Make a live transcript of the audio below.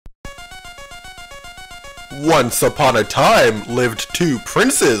Once upon a time lived two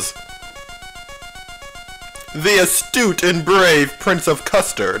princes. The astute and brave Prince of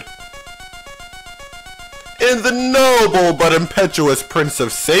Custard, and the noble but impetuous Prince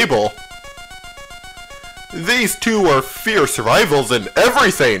of Sable. These two were fierce rivals in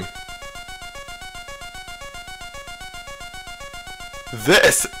everything.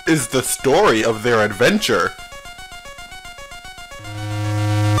 This is the story of their adventure.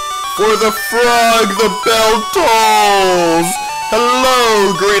 For the frog, the bell tolls!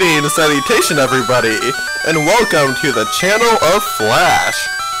 Hello, greetings, salutation everybody, and welcome to the channel of Flash.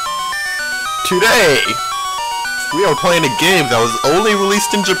 Today, we are playing a game that was only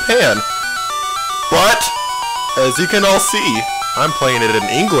released in Japan, but, as you can all see, I'm playing it in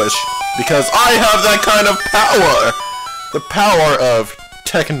English, because I have that kind of power! The power of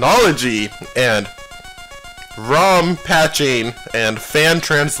technology, and ROM patching, and fan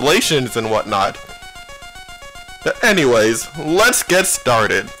translations and whatnot. But anyways, let's get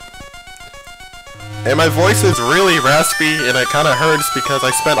started. And my voice is really raspy, and it kinda hurts because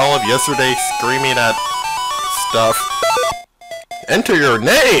I spent all of yesterday screaming at stuff. Enter your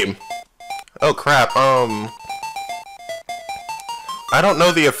name! Oh crap, I don't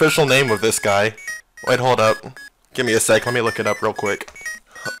know the official name of this guy. Wait, hold up. Give me a sec, let me look it up real quick.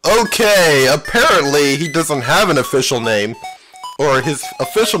 Okay, apparently he doesn't have an official name. Or his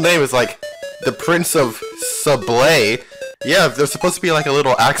official name is like the Prince of Sable. Yeah, there's supposed to be like a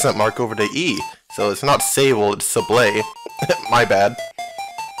little accent mark over the E. So it's not Sable, it's Sable. My bad.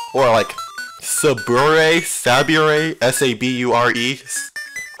 Or like Sabure, S-A-B-U-R-E.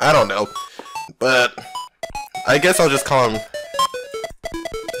 I don't know. But I guess I'll just call him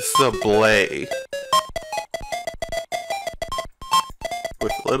Sable.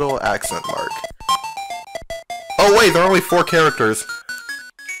 With little accent mark. Oh wait, there are only 4 characters.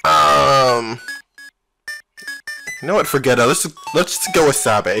 You know what, forget it. Let's just go with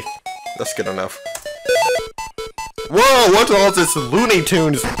Sabe. That's good enough. Whoa, what's all this Looney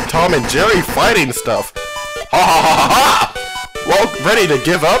Tunes, Tom and Jerry fighting stuff? Ha ha ha ha ha! Well, ready to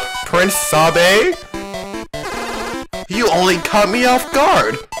give up, Prince Sabe? You only caught me off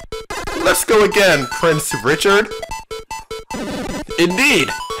guard. Let's go again, Prince Richard. Indeed!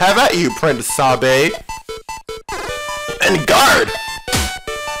 Have at you, Prince Sabe! And guard!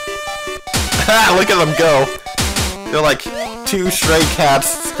 Ha! Look at them go! They're like 2 stray cats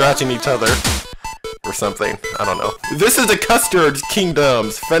scratching each other. Or something. I don't know. This is the Custard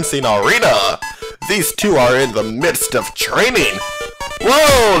Kingdom's fencing arena! These two are in the midst of training!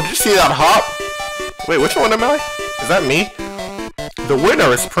 Whoa! Did you see that hop? Wait, which one am I? Is that me? The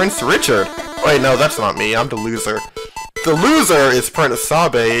winner is Prince Richard. Wait, no, that's not me. I'm the loser. The loser is Prince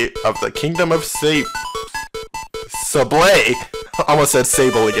Sabe of the Kingdom of Sable. Almost said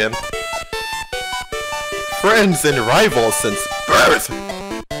Sable again. Friends and rivals since birth.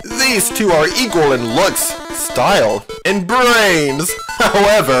 These two are equal in looks, style, and brains.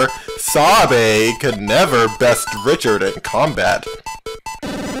 However, Sabe could never best Richard in combat.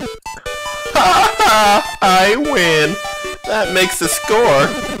 Ha ha! I win. That makes the score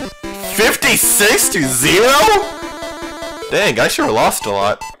 56-0? Dang, I sure lost a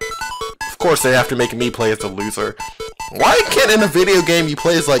lot. Of course they have to make me play as the loser. Why can't in a video game you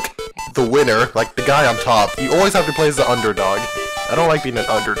play as, like, the winner, like the guy on top? You always have to play as the underdog. I don't like being an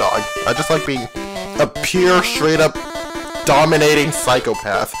underdog. I just like being a pure, straight-up, dominating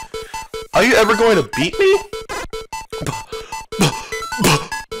psychopath. Are you ever going to beat me?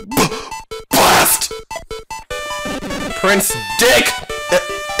 Blast! Prince Dick!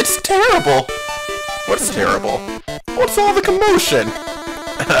 It's terrible! What's terrible? What's all the commotion?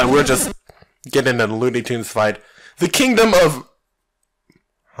 We're just getting in a Looney Tunes fight. The Kingdom of...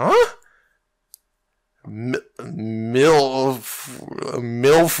 Huh? Milli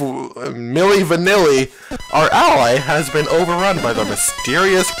Vanilli, our ally, has been overrun by the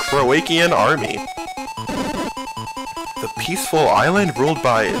mysterious Croatian army. The peaceful island ruled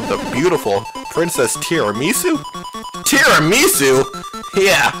by the beautiful Princess Tiramisu? Tiramisu?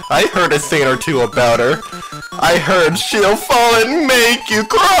 Yeah, I heard a thing or two about her. I heard she'll fall and make you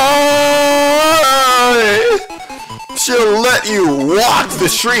cry! She'll let you walk the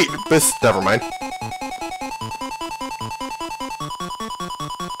street! Never mind.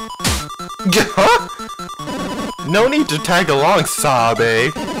 Huh? No need to tag along,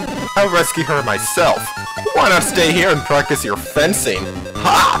 Sabe. I'll rescue her myself. Why not stay here and practice your fencing?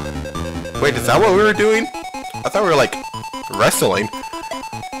 Ha! Wait, is that what we were doing? I thought we were, like, wrestling.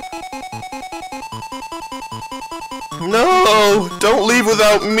 No! Don't leave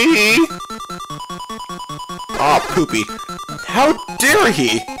without me! Aw, Poopy. How dare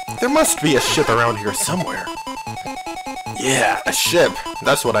he? There must be a ship around here somewhere. Yeah, a ship.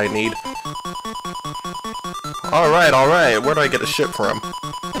 That's what I need. Alright, alright. Where do I get a ship from?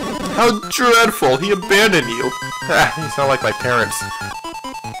 How dreadful! He abandoned you! Ha, you sound like my parents.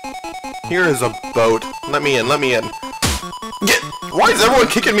 Here is a boat. Let me in, let me in. Why is everyone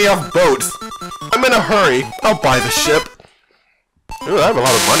kicking me off boats? I'm in a hurry. I'll buy the ship. Ooh, I have a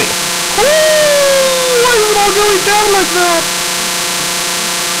lot of money. Ooh, why is it all going down like that?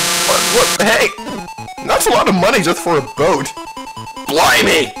 What? Hey! That's a lot of money just for a boat.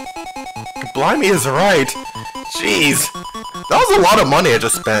 Blimey! Blimey is right. Jeez. That was a lot of money I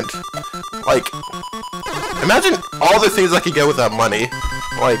just spent. Like, imagine all the things I could get with that money.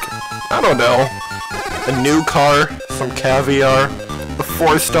 Like, I don't know. A new car, some caviar, a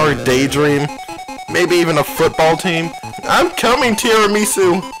 4-star daydream, maybe even a football team. I'm coming,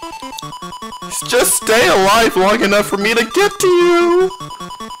 Tiramisu! Just stay alive long enough for me to get to you!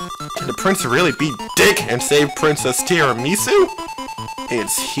 Can the prince really beat Dick and save Princess Tiramisu?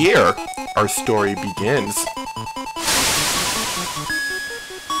 It's here our story begins.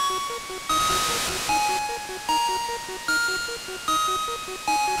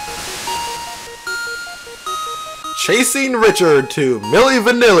 Chasing Richard to Milli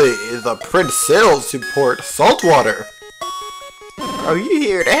Vanilli, the prince sails to Port Saltwater. Are you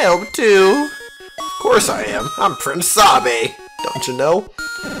here to help too? Of course I am. I'm Prince Sabe. Don't you know?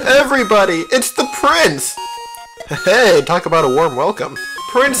 Everybody, it's the prince! Hey, talk about a warm welcome.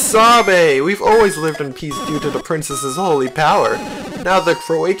 Prince Sabe! We've always lived in peace due to the princess's holy power. Now the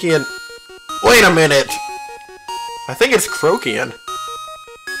Croatian... Wait a minute! I think it's Croakian.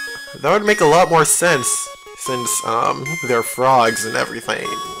 That would make a lot more sense, since, they're frogs and everything.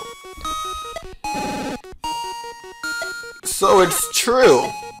 So it's true.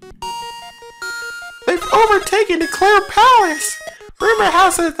 They've overtaken the Clare Palace! Rumor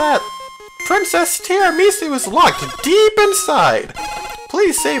has it that Princess Tiramisu is locked deep inside.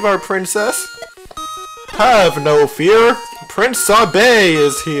 Please save our princess. Have no fear. Prince Sabe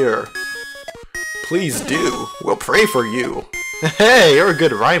is here. Please do. We'll pray for you. Hey, you're a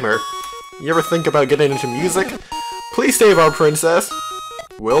good rhymer. You ever think about getting into music? Please save our princess.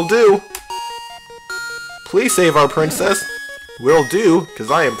 Will do. Please save our princess. Will do,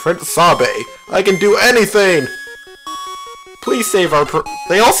 because I am Prince Sabe. I can do anything. Please save our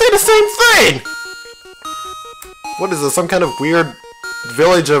They all say the same thing! What is this, some kind of weird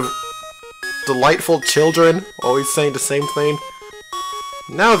village of delightful children? Always saying the same thing?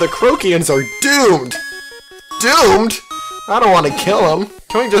 Now the Croakians are doomed! Doomed? I don't want to kill them.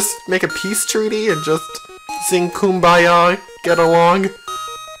 Can we just make a peace treaty and just sing Kumbaya, get along?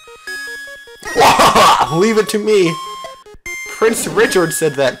 Wah! Leave it to me. Prince Richard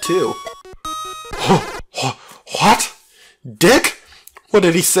said that too. What? Dick? What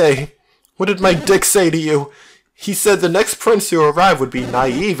did he say? What did my dick say to you? He said the next prince to arrive would be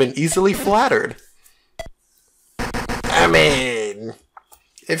naive and easily flattered. I mean,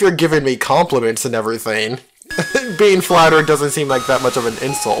 if you're giving me compliments and everything, being flattered doesn't seem like that much of an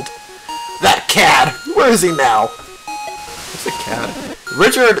insult. That cad! Where is he now? What's a cad?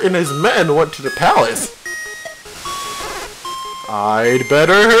 Richard and his men went to the palace. I'd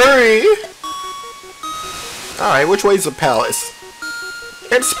better hurry. Alright, which way's the palace?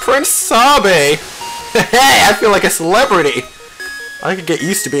 It's Prince Sabe! Hey, I feel like a celebrity! I could get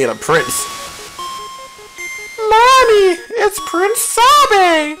used to being a prince. Mommy, it's Prince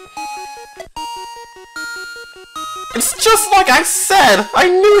Sabe! It's just like I said! I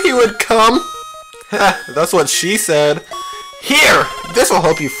knew he would come! That's what she said. Here! This'll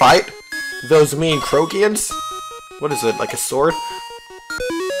help you fight! Those mean Croakians? What is it, like a sword?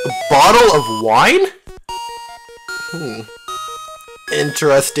 A bottle of wine?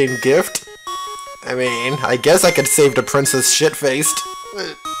 Interesting gift. I mean, I guess I could save the princess shit-faced.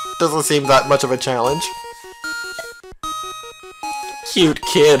 It doesn't seem that much of a challenge. Cute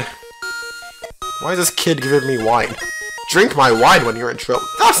kid. Why is this kid giving me wine? Drink my wine when you're in trouble.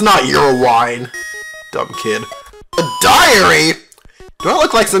 That's not your wine! Dumb kid. A diary?! Do I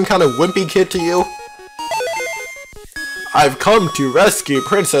look like some kind of wimpy kid to you? I've come to rescue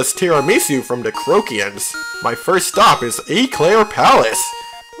Princess Tiramisu from the Croakians. My first stop is Eclair Palace.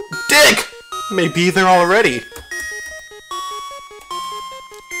 Dick! May be there already.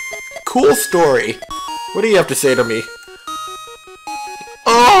 Cool story. What do you have to say to me?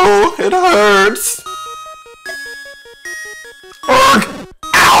 Oh, it hurts. Ugh!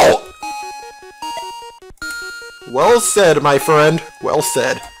 Ow! Well said, my friend. Well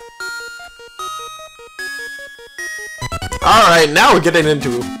said. Alright, now we're getting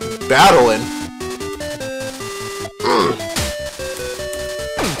into battling.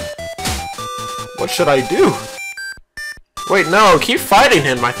 What should I do? Wait, no, keep fighting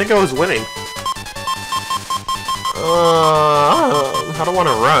him. I think I was winning. I don't want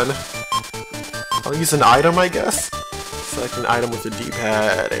to run. I'll use an item, I guess. Select an item with the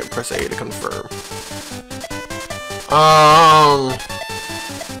D-pad and press A to confirm. I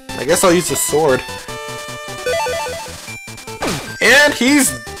guess I'll use the sword. And he's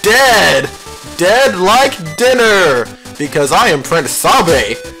dead! Dead like dinner! Because I am Prince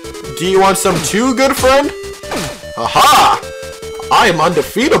Sabe! Do you want some too, good friend? Aha! I am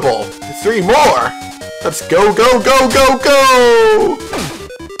undefeatable! 3 more! Let's go, go, go, go, go!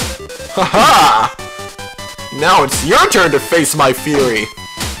 Haha! Now it's your turn to face my fury!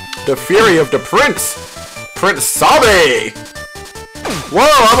 The fury of the prince! Prince Sabe!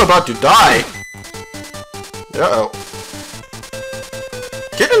 Whoa, I'm about to die! Uh-oh.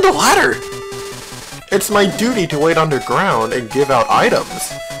 Get in the ladder! It's my duty to wait underground and give out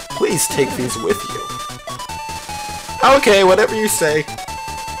items. Please take these with you. Okay, whatever you say.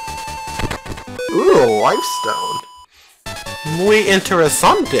 Ooh, a life stone. Muy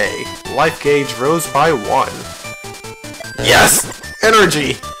interesante. Life gauge rose by 1. Yes!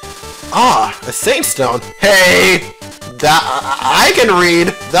 Energy! Ah, a saint stone. Hey! That I can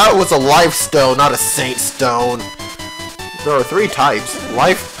read! That was a life stone, not a saint stone. There are 3 types.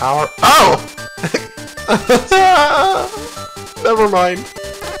 Life, power... Oh! Never mind.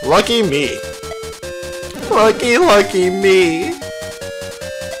 Lucky me. Lucky, lucky me.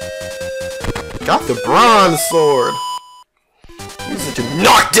 Got the bronze sword. Use it to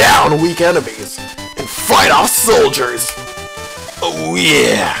knock down weak enemies and fight off soldiers. Oh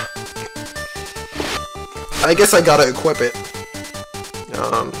yeah. I guess I gotta equip it.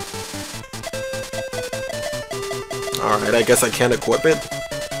 Alright, I guess I can't equip it.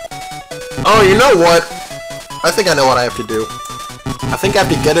 Oh, you know what? I think I know what I have to do. I think I have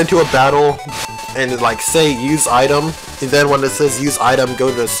to get into a battle and like say use item, and then when it says use item, go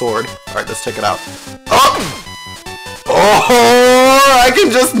to the sword. Alright, let's check it out. Oh! Oh! I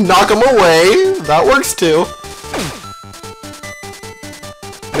can just knock him away! That works too.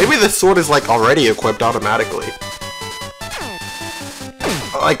 Maybe the sword is like already equipped automatically.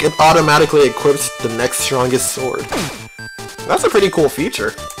 Like it automatically equips the next strongest sword. That's a pretty cool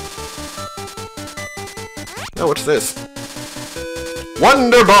feature. Oh, what's this?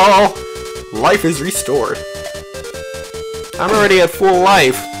 Wonder Ball! Life is restored. I'm already at full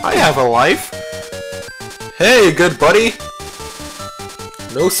life. I have a life. Hey, good buddy.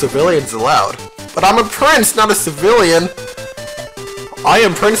 No civilians allowed. But I'm a prince, not a civilian. I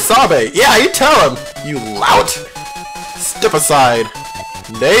am Prince Sabe. Yeah, you tell him, you lout. Step aside.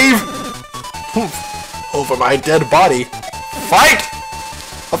 Knave. Over my dead body. Fight!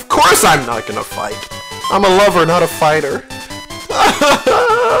 Of course I'm not gonna fight. I'm a lover, not a fighter.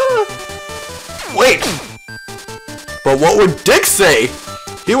 Wait! But what would Dick say?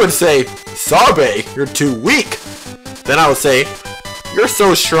 He would say, Sabe, you're too weak. Then I would say, you're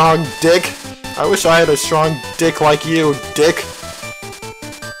so strong, Dick. I wish I had a strong dick like you, Dick.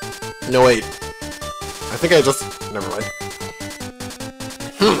 No, wait. I think I just... Never mind.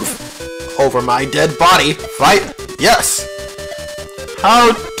 Over my dead body. Fight! Yes!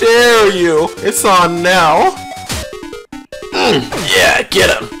 How dare you! It's on now! Yeah,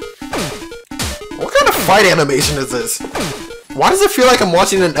 get him! What kind of fight animation is this? Why does it feel like I'm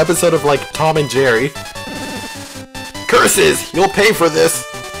watching an episode of, like, Tom and Jerry? Curses! You'll pay for this!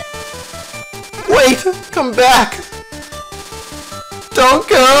 Wait! Come back! Don't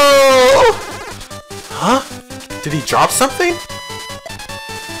go! Huh? Did he drop something?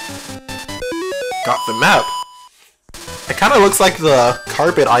 Got the map. It kind of looks like the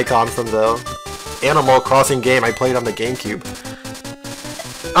carpet icon from the Animal Crossing game I played on the GameCube.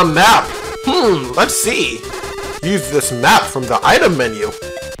 A map! Let's see. Use this map from the item menu.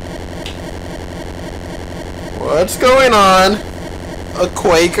 What's going on? A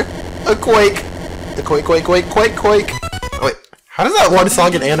quake. A quake. A quake, quake, quake, quake, quake. Oh, wait. How does that one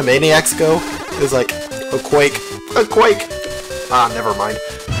song in Animaniacs go? It's like, a quake. A quake. Ah, never mind.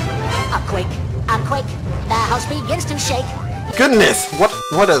 A quake. A quake. The house begins to shake. Goodness,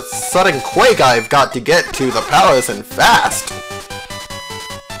 what a sudden quake I've got to get to the palace and fast.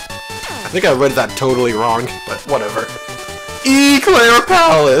 I think I read that totally wrong, but whatever. Eclair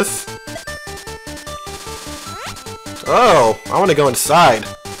Palace! Oh, I want to go inside.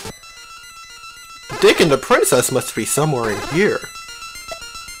 Dick and the princess must be somewhere in here.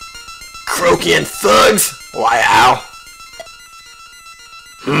 Croakian thugs! Wow!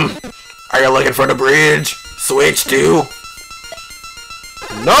 Are you looking for the bridge? Switch to...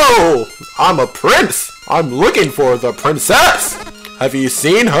 No! I'm a prince! I'm looking for the princess! Have you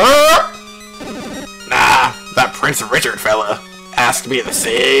seen her? Prince Richard fella asked me the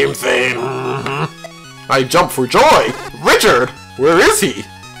same thing. I jumped for joy. Richard! Where is he?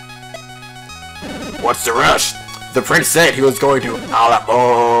 What's the rush? The prince said he was going to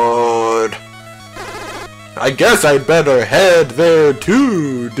Alamode. I guess I'd better head there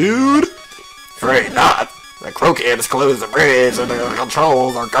too, dude. Afraid not. The Croakins closed the bridge and the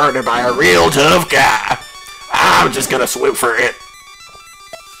controls are guarded by a real tough guy. I'm just gonna swim for it.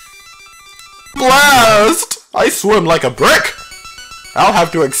 Blast! I swim like a brick. I'll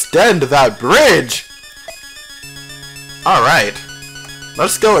have to extend that bridge. Alright.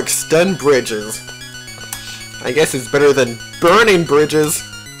 Let's go extend bridges. I guess it's better than burning bridges.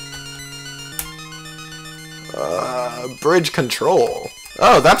 Bridge control.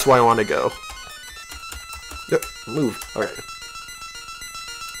 Oh, that's where I want to go. Yep, move. Alright.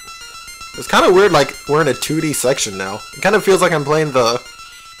 It's kind of weird, like, we're in a 2D section now. It kind of feels like I'm playing the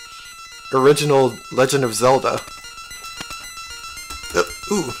original Legend of Zelda.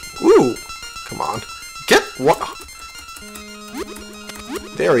 Ooh. Come on. Get what?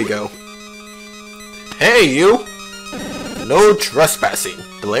 There we go. Hey, you! No trespassing.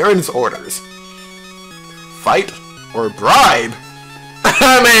 Bellin's orders. Fight or bribe?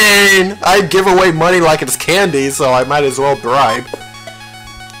 I mean, I give away money like it's candy, so I might as well bribe.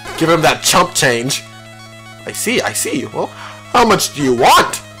 Give him that chump change. I see. Well, how much do you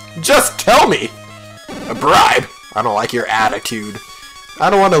want? Just tell me. A bribe? I don't like your attitude. I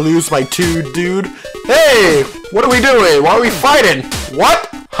don't want to lose my dude. Hey! What are we doing? Why are we fighting? What?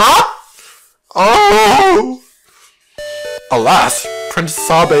 Huh? Oh! Alas, Prince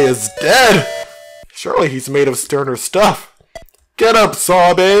Sabe is dead. Surely he's made of sterner stuff. Get up,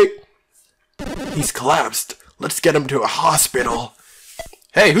 Sabe! He's collapsed. Let's get him to a hospital.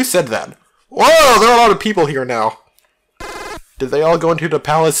 Hey, who said that? Whoa, there are a lot of people here now. Did they all go into the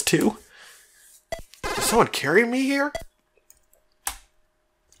palace too? Did someone carry me here?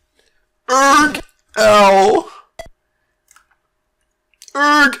 Erg! Ow!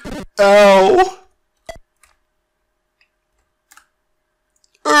 Erg! Ow!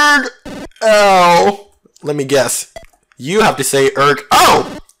 Erg! Ow! Let me guess. You have to say erg.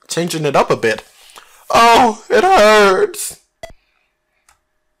 Oh! Changing it up a bit. Oh, it hurts.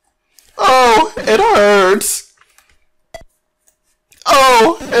 Oh, it hurts.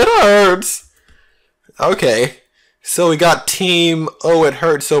 Oh, it hurts. Okay. So we got team oh it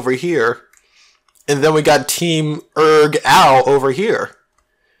hurts over here. And then we got team erg ow over here.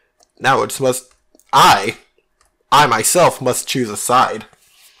 Now it's I myself must choose a side.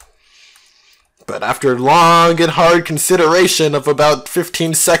 But after long and hard consideration of about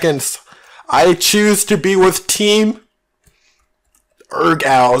 15 seconds, I choose to be with team erg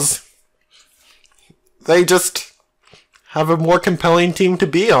ows. They just have a more compelling team to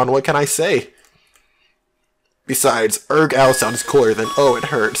be on, what can I say? Besides, erg ow sounds cooler than oh it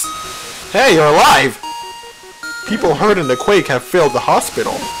hurts. Hey, you're alive! People hurt in the quake have failed the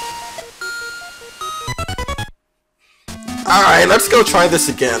hospital. Alright, let's go try this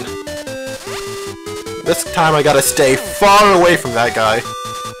again. This time I gotta stay far away from that guy.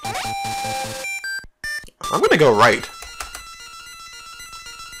 I'm gonna go right.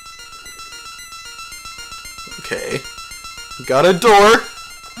 Okay. Got a door.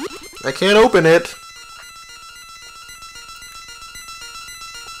 I can't open it.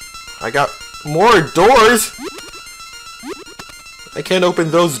 I got more doors. I can't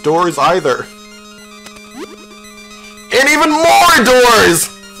open those doors either. And even more doors!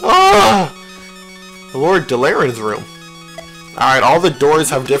 Ah! Lord Delairin's room. Alright, all the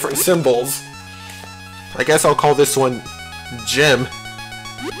doors have different symbols. I guess I'll call this one Jim.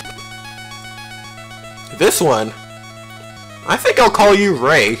 This one, I think I'll call you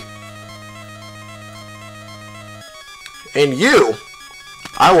Ray. And you,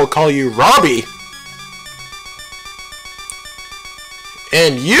 I will call you Robbie.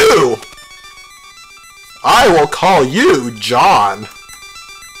 And you, I will call you John.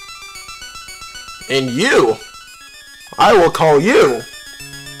 And you, I will call you,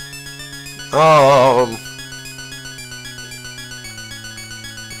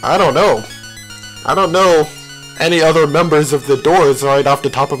 I don't know. I don't know any other members of the Doors right off the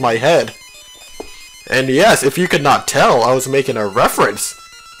top of my head. And yes, if you could not tell, I was making a reference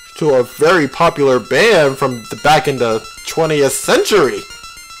to a very popular band from the back in the 20th century.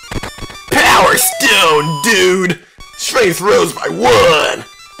 Power Stone, dude! Strength rose by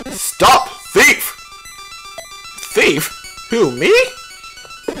 1! Stop, thief! Thief? Who, me?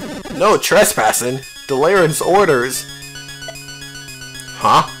 No trespassing. Delairin's orders.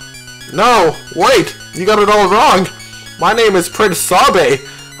 Huh? No, wait! You got it all wrong! My name is Prince Sabe.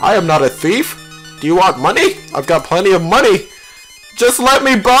 I am not a thief. Do you want money? I've got plenty of money. Just let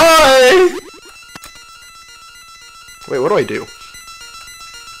me buy. Wait, what do I do?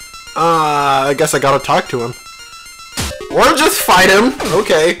 I guess I gotta talk to him. Or just fight him.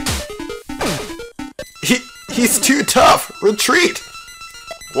 Okay. He's too tough. Retreat.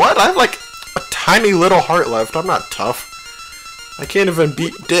 What? I have like a tiny little heart left. I'm not tough. I can't even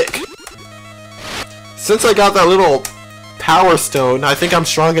beat Dick. Since I got that little power stone, I think I'm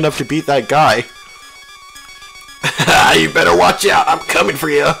strong enough to beat that guy. You better watch out. I'm coming for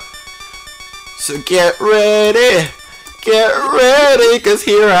you. So get ready. Get ready, 'cause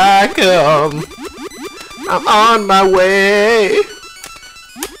here I come. I'm on my way.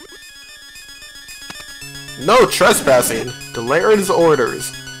 No trespassing. Delarion's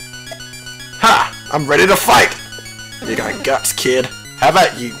orders. Ha! I'm ready to fight. You got guts, kid. How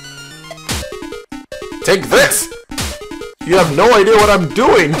about you? Take this! You have no idea what I'm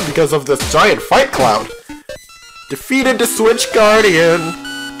doing because of this giant fight cloud. Defeated the Switch Guardian.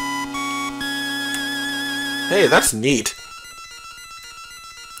 Hey, that's neat.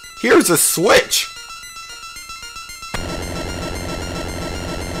 Here's a switch.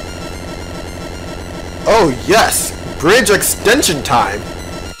 Oh yes! Bridge extension time!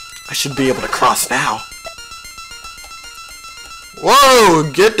 I should be able to cross now.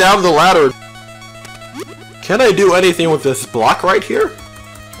 Whoa! Get down the ladder! Can I do anything with this block right here?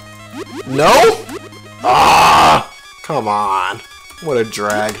 No? Ah! Come on. What a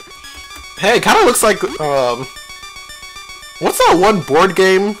drag. Hey, it kinda looks like, what's that one board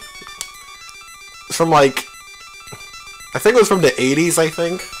game? It's from like, I think it was from the 80s, I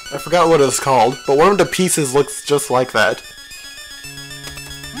think. I forgot what it was called, but one of the pieces looks just like that.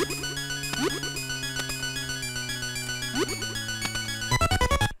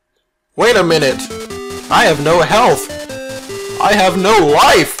 Wait a minute! I have no health! I have no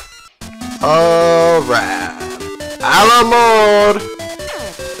life! Alright. Alamode!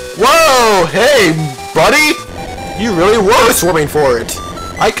 Whoa! Hey, buddy! You really were swimming for it!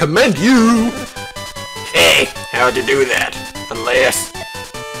 I commend you! Hey, how'd you do that?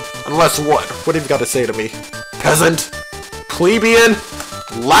 Unless what? What have you got to say to me? Peasant? Plebeian?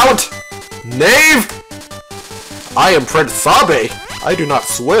 Lout? Knave? I am Prince Sabe! I do not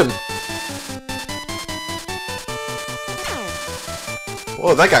swim!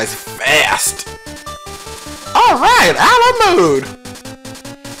 Whoa, that guy's fast! Alright, Alamode!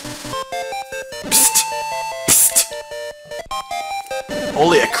 Psst! Psst!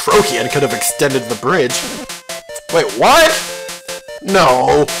 Only a Froggin could have extended the bridge. Wait, what?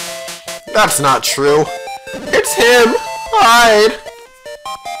 No! That's not true. It's him! Hide!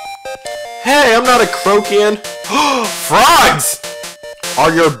 Hey, I'm not a Froggin. Frogs!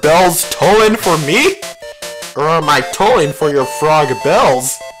 Are your bells tolling for me? Or am I tolling for your frog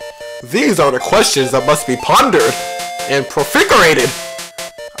bells? These are the questions that must be pondered and profigurated.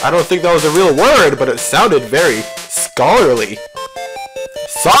 I don't think that was a real word, but it sounded very scholarly.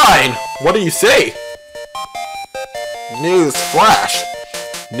 Sign! What do you say? News flash.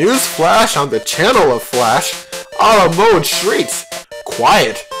 News flash on the channel of Flash. Alamode streets.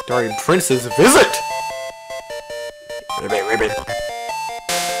 Quiet during Prince's visit. Ribbit, ribbit.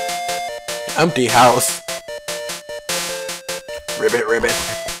 Empty house. Ribbit, ribbit.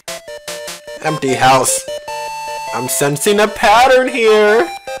 Empty house. I'm sensing a pattern here.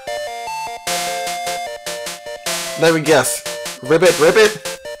 Let me guess. Ribbit, ribbit.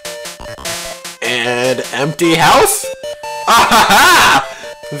 And empty house? Ahaha!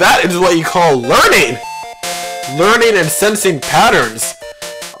 That is what you call learning! Learning and sensing patterns.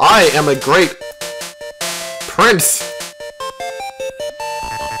 I am a great prince.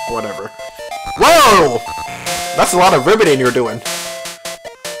 Whatever. Whoa! That's a lot of ribbiting you're doing.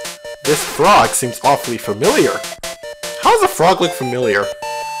 This frog seems awfully familiar. How does a frog look familiar?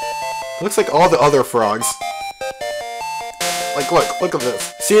 It looks like all the other frogs. Like, look at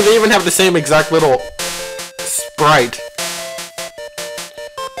this. See, they even have the same exact little sprite.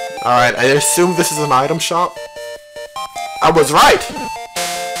 Alright, I assume this is an item shop? I was right!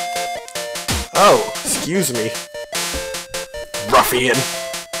 Oh, excuse me. Ruffian.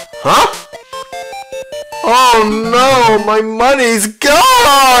 Huh? Oh no, my money's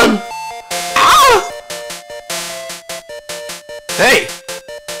gone! Ah! Hey!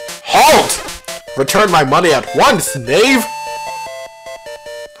 Halt! Return my money at once, knave!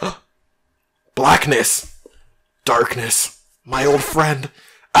 Blackness. Darkness. My old friend.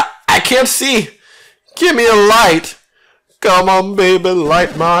 I can't see! Give me a light! Come on, baby,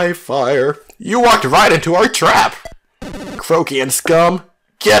 light my fire. You walked right into our trap! Croaky and scum,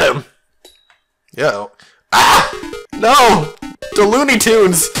 get him! Yo. Ah! No! The Looney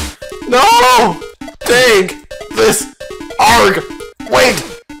Tunes! No! Dang! This! Arg! Wait!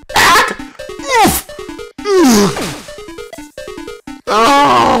 Ack! Oof!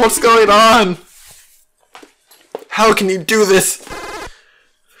 Oh, what's going on? How can you do this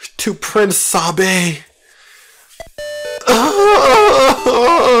to Prince Sabe? Oh.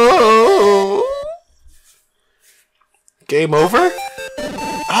 Game over?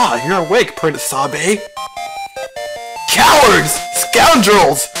 Ah, you're awake, Prince Sabe. Cowards!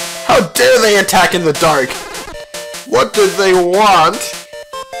 Scoundrels! How dare they attack in the dark? What did they want?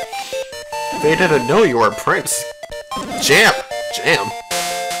 They didn't know you were a prince. Jam. Jam?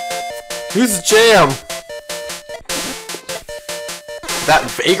 Who's Jam? That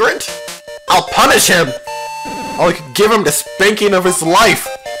vagrant? I'll punish him! I'll give him the spanking of his life!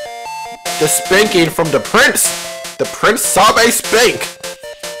 The spanking from the prince! The Prince Sabe spank!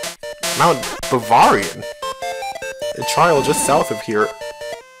 Mount Bavarian? A trial just south of here.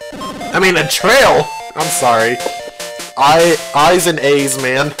 I mean, a trail! I'm sorry. I's and A's,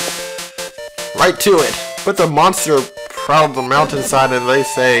 man. Right to it. But the monster prowled the mountainside and they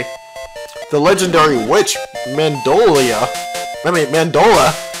say, the legendary witch Mandola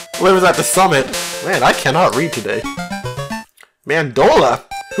lives at the summit. Man, I cannot read today. Mandola?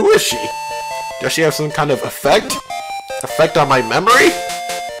 Who is she? Does she have some kind of effect? Effect on my memory?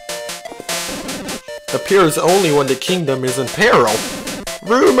 Appears only when the kingdom is in peril.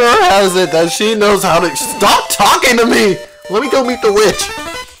 Rumor has it that she knows how to— Stop talking to me! Let me go meet the witch!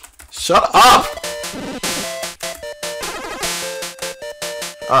 Shut up!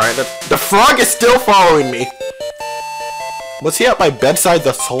 Alright, the frog is still following me. Was he at my bedside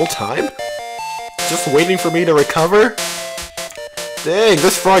this whole time? Just waiting for me to recover? Dang,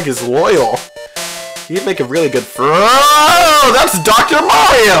 this frog is loyal. He'd make a really good frog. Oh, that's Dr.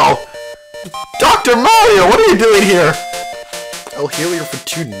 Mario! Dr. Mario, what are you doing here? I'll heal you for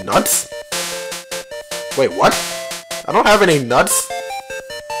 2 nuts? Wait, what? I don't have any nuts.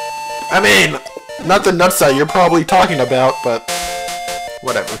 I mean, not the nuts that you're probably talking about, but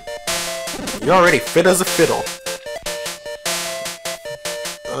whatever. You're already fit as a fiddle.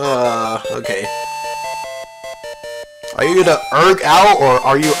 Okay. Are you the Erg Ow or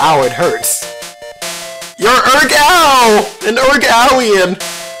are you Ow It Hurts? You're Erg Ow! An Erg Owian!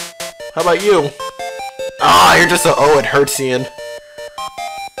 How about you? Ah, you're just a Oh It Hurtsian.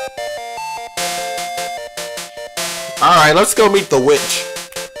 Alright, let's go meet the witch.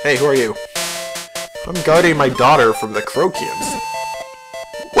 Hey, who are you? I'm guarding my daughter from the Crokians.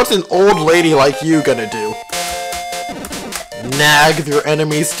 What's an old lady like you gonna do? Nag your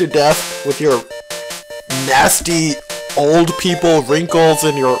enemies to death with your nasty old people wrinkles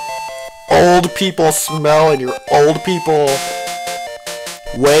and your old people smell and your old people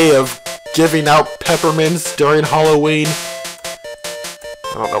way of giving out peppermints during Halloween?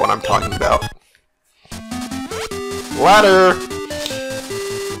 I don't know what I'm talking about. Ladder!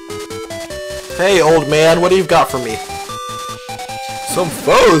 Hey, old man, what do you got for me? Some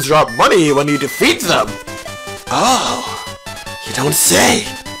foes drop money when you defeat them! Oh, you don't say!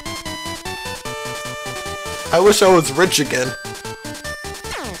 I wish I was rich again.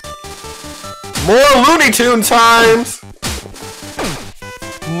 More Looney Tune times!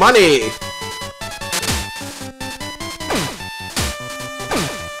 Money!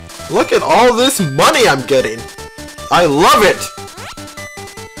 Look at all this money I'm getting! I love it!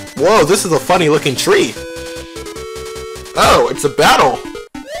 Whoa, this is a funny looking tree. Oh, it's a battle.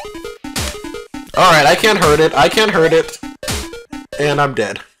 Alright, I can't hurt it. I can't hurt it. And I'm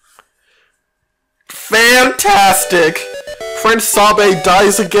dead. Fantastic! Prince Sabe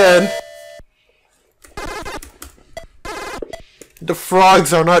dies again. The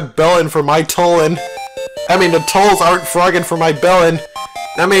frogs are not Bellin for my Tollin. I mean, the tolls aren't Froggin for my Bellin.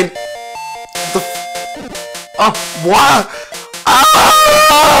 I mean, oh, what?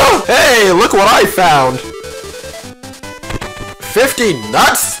 Ah! Hey, look what I found! 50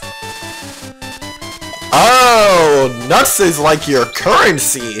 nuts? Oh, nuts is like your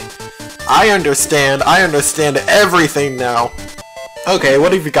currency. I understand everything now. Okay,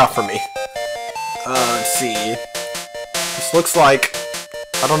 what have you got for me? Let's see. This looks like,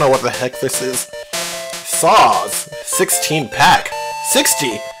 I don't know what the heck this is. Saws, 16 pack, 60.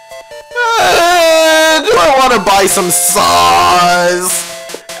 Do I want to buy some saws?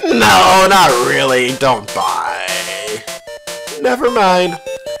 No, not really, don't buy. Never mind.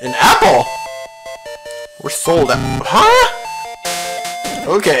 An apple! We're sold out. Huh?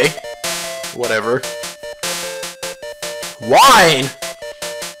 Okay. Whatever. Wine!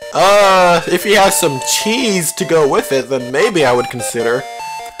 If you have some cheese to go with it, then maybe I would consider.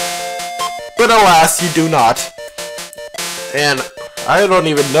 But alas, you do not. And I don't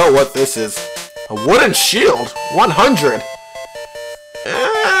even know what this is. A wooden shield? 100.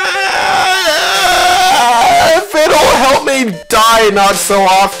 If it'll help me die not so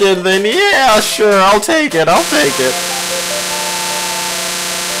often, then yeah, sure, I'll take it. I'll take it.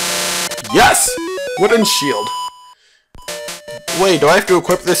 Yes! Wooden shield. Wait, do I have to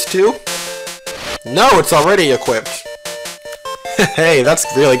equip this too? No, it's already equipped. Hey, that's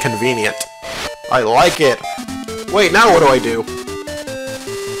really convenient. I like it. Wait, now what do I do?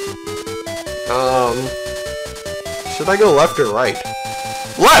 Should I go left or right?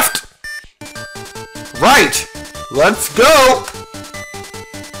 Left! Right! Let's go!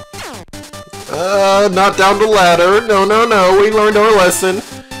 Not down the ladder. No, no, no. We learned our lesson.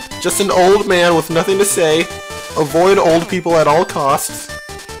 Just an old man with nothing to say. Avoid old people at all costs.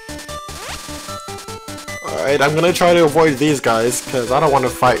 Alright, I'm gonna try to avoid these guys, because I don't want to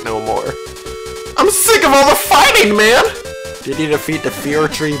fight no more. I'm sick of all the fighting, man! Did he defeat the fear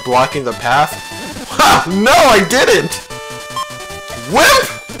tree blocking the path? Ha! No, I didn't!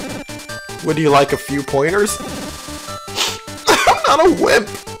 Wimp! Would you like a few pointers? I'm not a wimp!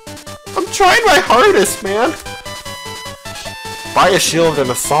 I'm trying my hardest, man! Buy a shield and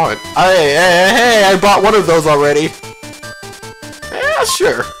a saw. Hey, I bought one of those already. Yeah,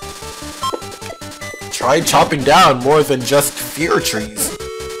 sure. Try chopping down more than just fear trees.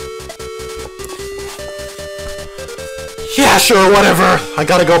 Yeah, sure, whatever. I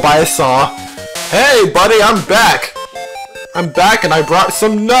gotta go buy a saw. Hey, buddy, I'm back. I'm back and I brought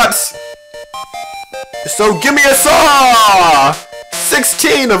some nuts. So give me a saw!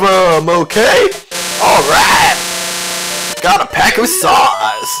 16 of them, okay? Alright! Got a pack of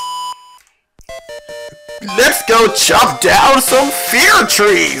saws! Let's go chop down some fear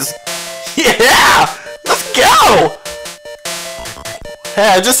trees! Yeah! Let's go! Hey,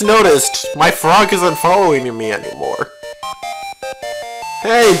 I just noticed my frog isn't following me anymore.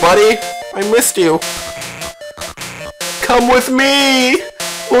 Hey, buddy! I missed you. Come with me!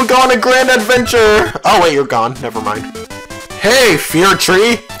 We'll go on a grand adventure! Oh wait, you're gone. Never mind. Hey, fear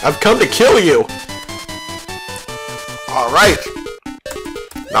tree! I've come to kill you! Alright.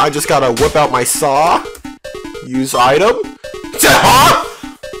 Now I just gotta whip out my saw. Use item. Huh?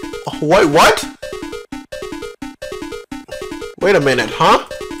 Wait, what? Wait a minute, huh?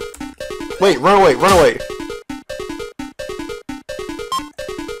 Wait, run away, run away.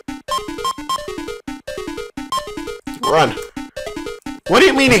 Run. What do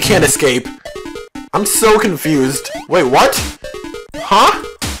you mean he can't escape? I'm so confused. Wait, what? Huh?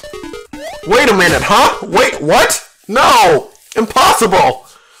 Wait a minute, huh? Wait, what? No! Impossible!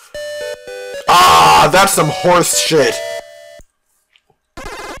 Ah, that's some horse shit.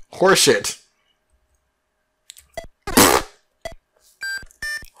 Horse shit.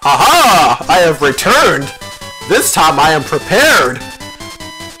 Haha! I have returned! This time I am prepared!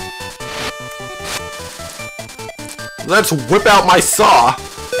 Let's whip out my saw!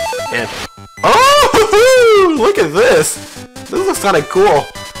 And... oh! Look at this! This looks kinda cool.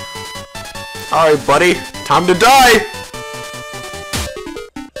 Alright, buddy. Time to die!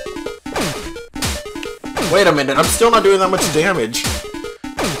 Wait a minute, I'm still not doing that much damage.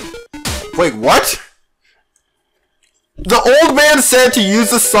 Wait, what? The old man said to use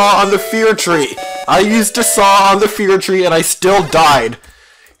the saw on the fear tree. I used a saw on the fear tree and I still died.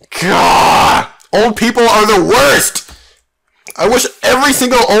 God! Old people are the worst! I wish every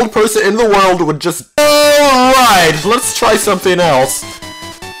single old person in the world would just... alright, let's try something else.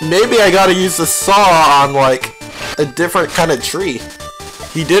 Maybe I gotta use the saw on, like, a different kind of tree.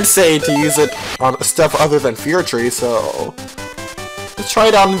 He did say to use it on stuff other than fear tree, so... let's try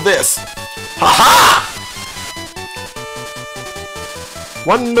it on this. Haha!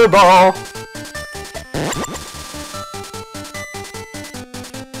 Wonder Ball!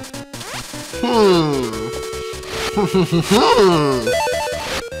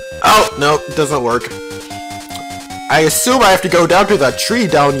 Oh, no, it doesn't work. I assume I have to go down to that tree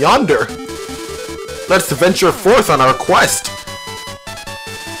down yonder. Let's venture forth on our quest.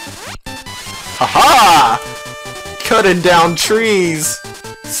 Haha! Cutting down trees.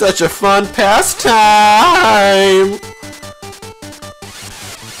 Such a fun pastime.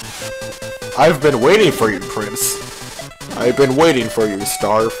 I've been waiting for you, Prince. I've been waiting for you,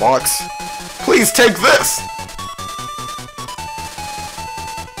 Star Fox. Please take this!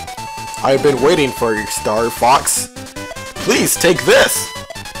 I've been waiting for you, Star Fox. Please take this!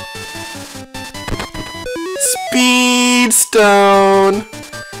 Speed Stone!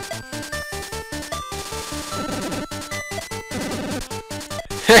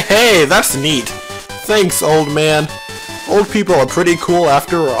 Hey, that's neat. Thanks, old man. Old people are pretty cool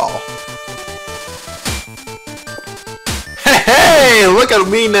after all. Hey, look at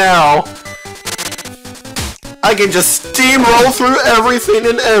me now! I can just steamroll through everything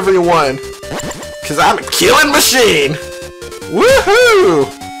and everyone. Cause I'm a killing machine. Woohoo!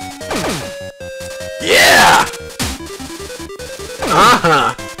 Yeah!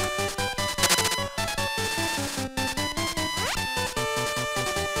 Uh-huh.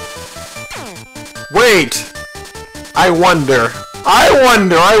 Wait! I wonder,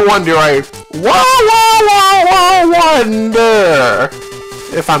 wonder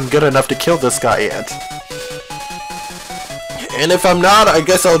if I'm good enough to kill this guy yet. And if I'm not, I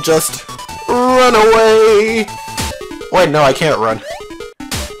guess I'll just run away. Wait, no, I can't run.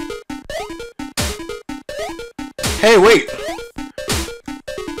 Hey, wait!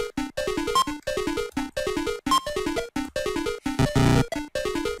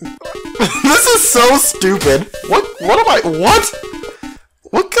 This is so stupid. What am I?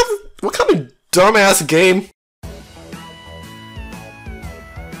 What kind of dumbass game?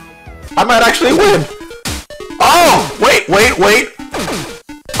 I might actually win. Oh, wait.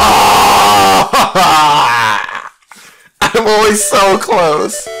 Oh, I'm always so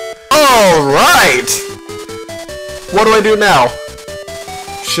close. All right. What do I do now?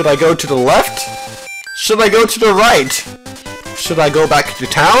 Should I go to the left? Should I go to the right? Should I go back to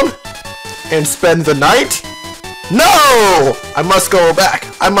town and spend the night? No! I must go back.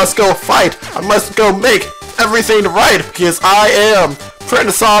 I must go fight. I must go make everything right because I am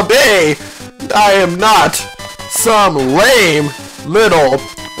Prince Abe. I am not some lame little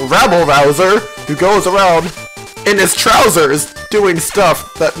rabble-rouser who goes around in his trousers doing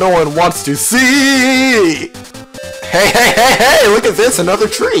stuff that no one wants to see. Hey, look at this, another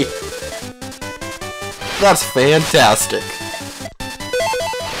tree. That's fantastic.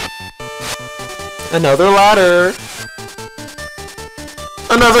 Another ladder.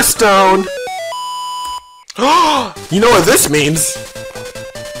 Another stone. You know what this means?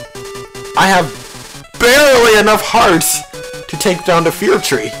 I have barely enough hearts to take down the fear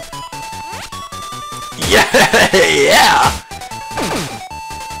tree. Yeah!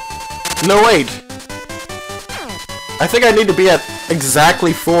 No, wait. I think I need to be at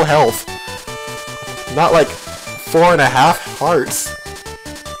exactly full health. Not like 4.5 hearts.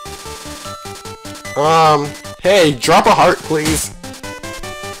 Hey, drop a heart, please.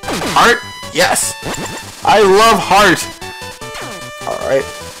 Heart? Yes! I love heart! Alright.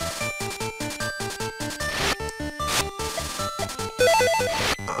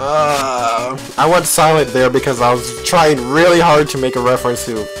 I went silent there because I was trying really hard to make a reference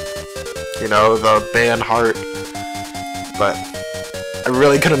to, you know, the band Heart. But I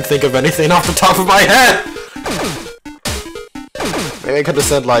really couldn't think of anything off the top of my head! Maybe I could have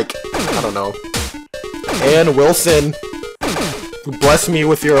said, like, I don't know. Ann Wilson, bless me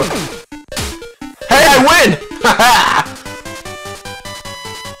with your... Hey, I win! Haha!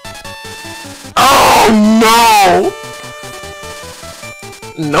 Oh, no!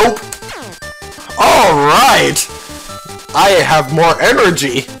 Nope. Alright! I have more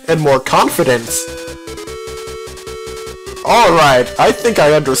energy and more confidence. Alright, I think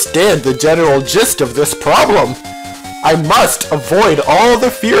I understand the general gist of this problem. I must avoid all the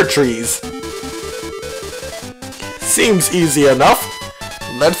fear trees. Seems easy enough.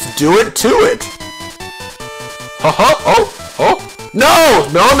 Let's do it to it. Oh. No!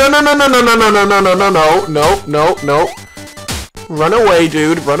 No. Run away,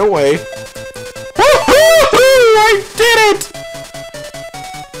 dude. Run away. Woohoo! I did it!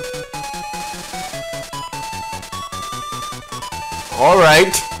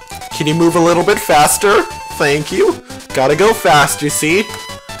 Alright. Can you move a little bit faster? Thank you. Gotta go fast, you see?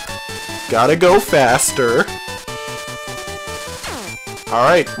 Gotta go faster.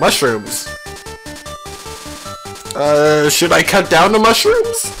 Alright, mushrooms. Should I cut down the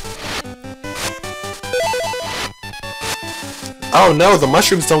mushrooms? Oh no, the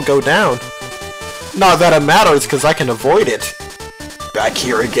mushrooms don't go down. Not that it matters, because I can avoid it. Back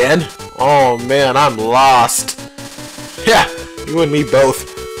here again? Oh man, I'm lost. Yeah, you and me both.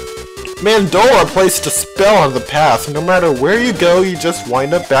 Mandora placed a spell on the path. No matter where you go, you just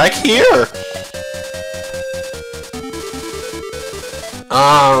wind up back here.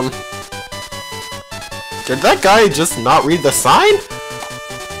 Did that guy just not read the sign?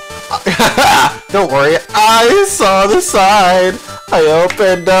 Don't worry, I saw the sign. I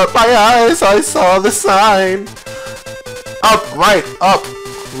opened up my eyes, I saw the sign. Up, right, up,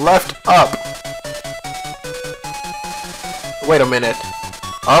 left, up. Wait a minute.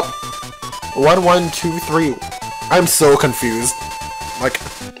 Up. 1, 1, 2, 3. I'm so confused. Like,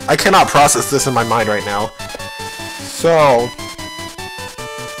 I cannot process this in my mind right now. So,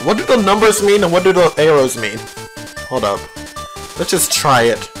 what do the numbers mean and what do the arrows mean? Hold up. Let's just try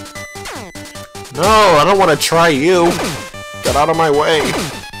it. No, I don't want to try you. Get out of my way.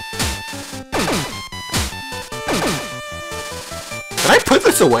 Can I put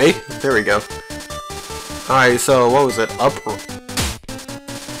this away? There we go. Alright, so what was it? Up.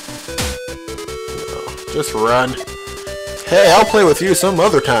 Just run. Hey, I'll play with you some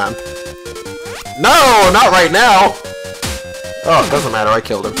other time. No, not right now. Oh, it doesn't matter. I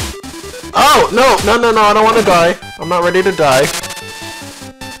killed him. Oh, no, no, no, no. I don't want to die. I'm not ready to die.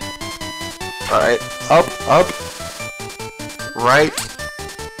 Alright. Up, up. Right.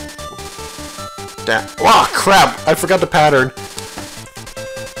 Down. Oh, crap. I forgot the pattern.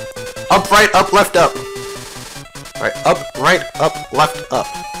 Up, right, up, left, up. Alright, up, right, up, left, up.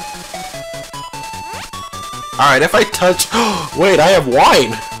 Alright, if I touch... Wait, I have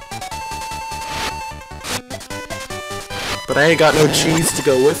wine! But I ain't got no cheese to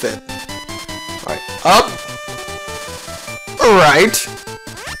go with it. Alright, up! Right!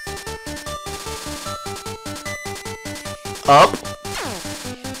 Up!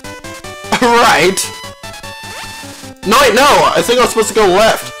 Right! No, wait, no! I think I was supposed to go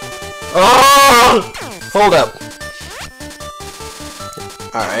left! Oh! Hold up.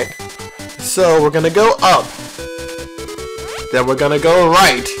 Alright. So, we're gonna go up. Then we're gonna go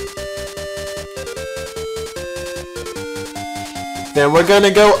right. Then we're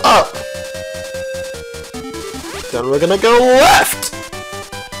gonna go up. Then we're gonna go left.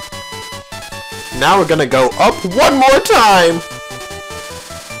 Now we're gonna go up one more time.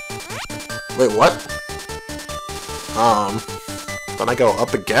 Wait, what? Then I go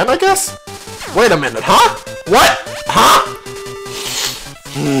up again, I guess? Wait a minute, huh? What? Huh?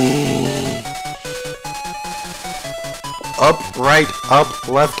 Up, right, up,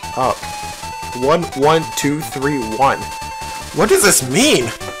 left, up. 1, 1, 2, 3, 1. What does this mean?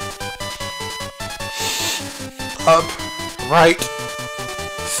 Up, right.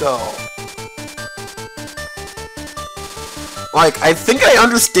 So. Like, I think I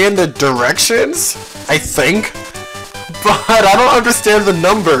understand the directions. I think. But I don't understand the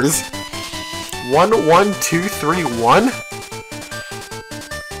numbers. 1, 1, 2, 3, 1?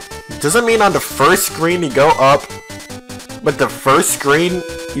 Does it mean on the first screen you go up, but the first screen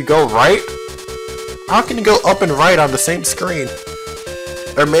you go right? How can you go up and right on the same screen?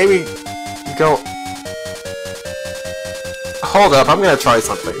 Or maybe you go... Hold up, I'm gonna try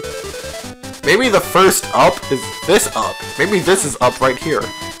something. Maybe the first up is this up. Maybe this is up right here.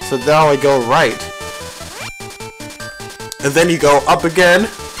 So now I go right. And then you go up again.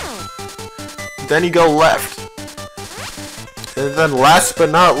 Then you go left. And then last but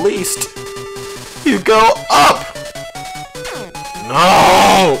not least, you go up!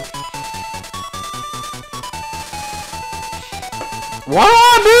 No! What do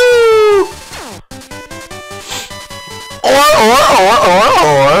I do?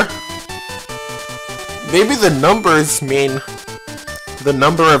 Or maybe the numbers mean the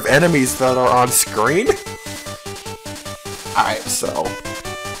number of enemies that are on screen? Alright, so...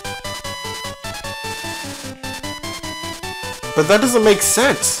 But that doesn't make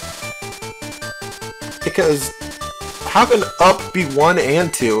sense. Because how can up be 1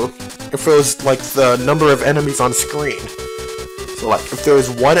 and 2 if it was like the number of enemies on screen? So like if there is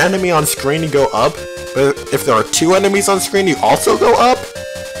 1 enemy on screen you go up, but if there are 2 enemies on screen you also go up?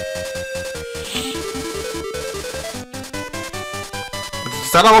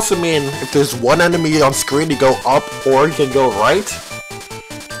 Does that also mean if there's 1 enemy on screen you go up or you can go right?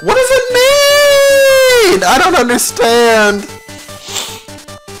 What does it mean? I don't understand.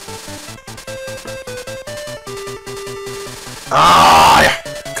 Ah,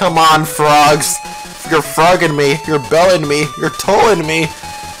 come on, frogs. You're frogging me. You're belling me. You're tolling me.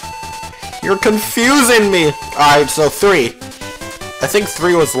 You're confusing me. Alright, so 3. I think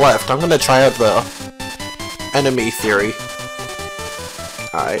 3 was left. I'm gonna try out the enemy theory.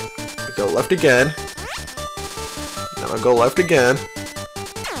 Alright, go left again. Then I'll go left again.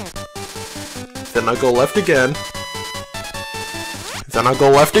 Then I'll go left again. Then I'll go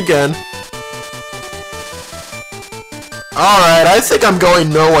left again. Alright, I think I'm going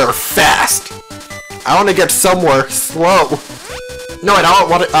nowhere fast. I want to get somewhere slow. No, I don't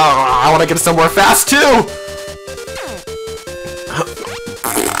want to. I want to get somewhere fast too.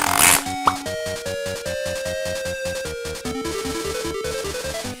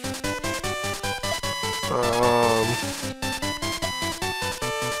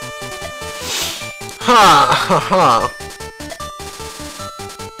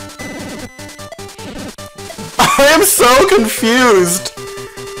 I am so confused.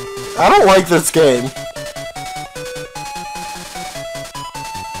 I don't like this game.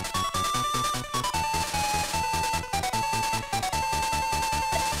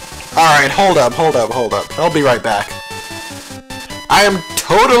 Alright, hold up. I'll be right back. I am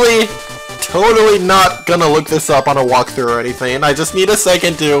totally not gonna look this up on a walkthrough or anything. I just need a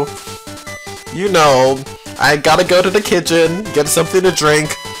second to, you know, I gotta go to the kitchen, get something to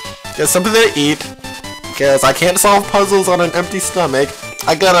drink, get something to eat, because I can't solve puzzles on an empty stomach.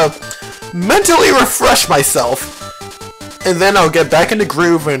 I gotta mentally refresh myself, and then I'll get back in the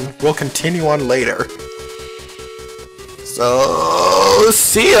groove and we'll continue on later. So,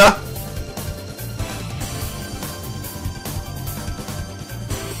 see ya!